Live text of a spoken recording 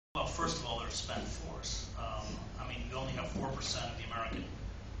first of all, they're a spent force. I mean, you only have 4% of the American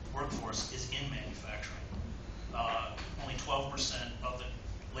workforce is in manufacturing. Only 12% of the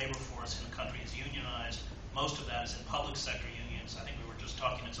labor force in the country is unionized. Most of that is in public sector unions. I think we were just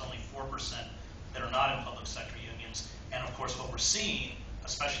talking, it's only 4% that are not in public sector unions. And of course, what we're seeing,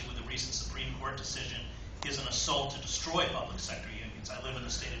 especially with the recent Supreme Court decision, is an assault to destroy public sector unions. I live in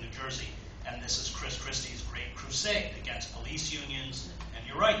the state of New Jersey, and this is Gov Christy's great crusade against police unions. And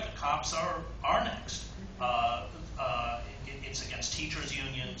you're right, the cops are next. It's against teachers'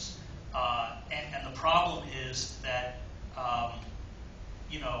 unions. And the problem is that, and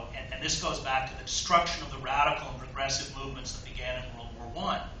this goes back to the destruction of the radical and progressive movements that began in World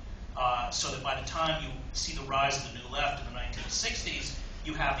War I. So that by the time you see the rise of the New Left in the 1960s,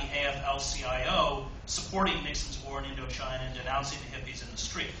 you have the AFL-CIO supporting Nixon's war in Indochina and denouncing the hippies in the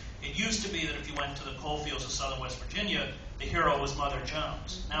street. It used to be that if you went to the coalfields of southern West Virginia, the hero was Mother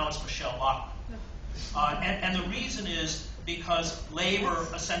Jones. Now it's Michelle Bachmann. And the reason is because labor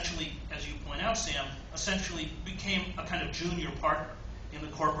essentially, as you point out, Sam, essentially became a kind of junior partner in the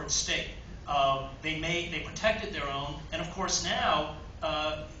corporate state. They protected their own, and of course now,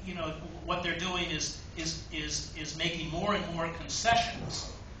 what they're doing is making more and more concessions.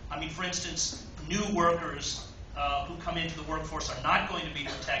 I mean, for instance, new workers who come into the workforce are not going to be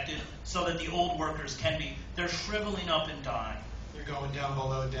protected so that the old workers can be. They're shriveling up and dying. They're going down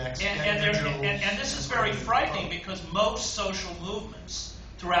below decks. And this is very frightening because most social movements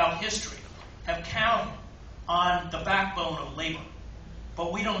throughout history have counted on the backbone of labor.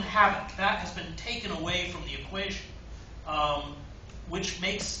 But we don't have it. That has been taken away from the equation, which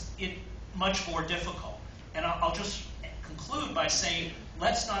makes it much more difficult. And I'll just conclude by saying,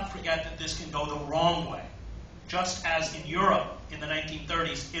 let's not forget that this can go the wrong way. Just as in Europe in the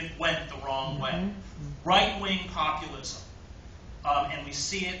 1930s, it went the wrong way. Right-wing populism, and we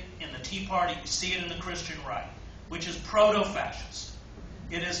see it in the Tea Party, we see it in the Christian right, which is proto-fascist.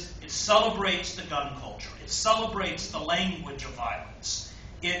 It celebrates the gun culture. It celebrates the language of violence.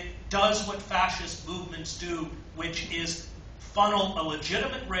 It does what fascist movements do, which is funnel a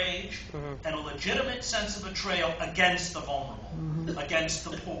legitimate rage and a legitimate sense of betrayal against the vulnerable, against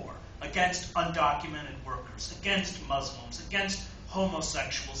the poor, against undocumented workers, against Muslims, against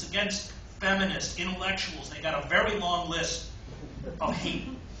homosexuals, against feminists, intellectuals. They got a very long list of hate.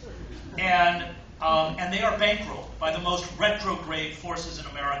 And they are bankrolled by the most retrograde forces in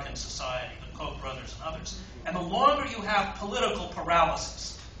American society, the Koch brothers and others. And the longer you have political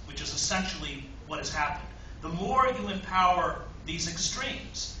paralysis, which is essentially what has happened, the more you empower these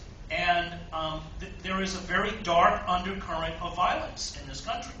extremes. And there is a very dark undercurrent of violence in this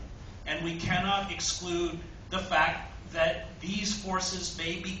country. And we cannot exclude the fact that these forces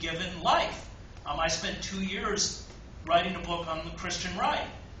may be given life. I spent 2 years writing a book on the Christian right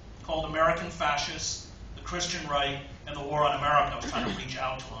called American Fascists, the Christian Right, and the War on America. I was trying to reach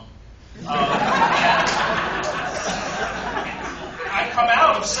out to them. I come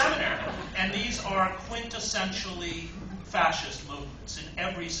out of seminary, and these are quintessentially fascist movements in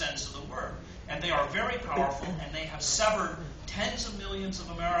every sense of the word. And they are very powerful, and they have severed tens of millions of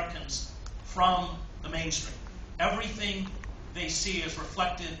Americans from the mainstream. Everything they see is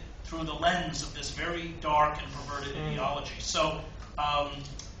reflected through the lens of this very dark and perverted ideology. So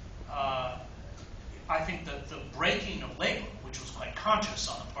I think that the breaking of labor, which was quite conscious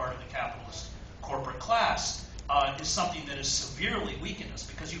on the part of the capitalist corporate class, is something that has severely weakened us,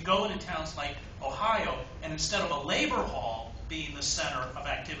 because you go into towns like Ohio, and instead of a labor hall being the center of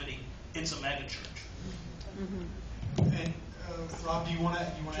activity, it's a megachurch. And Rob, do you want to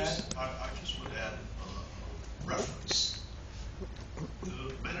add? I just would add a reference.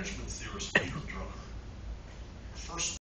 The management theorist Peter Drucker first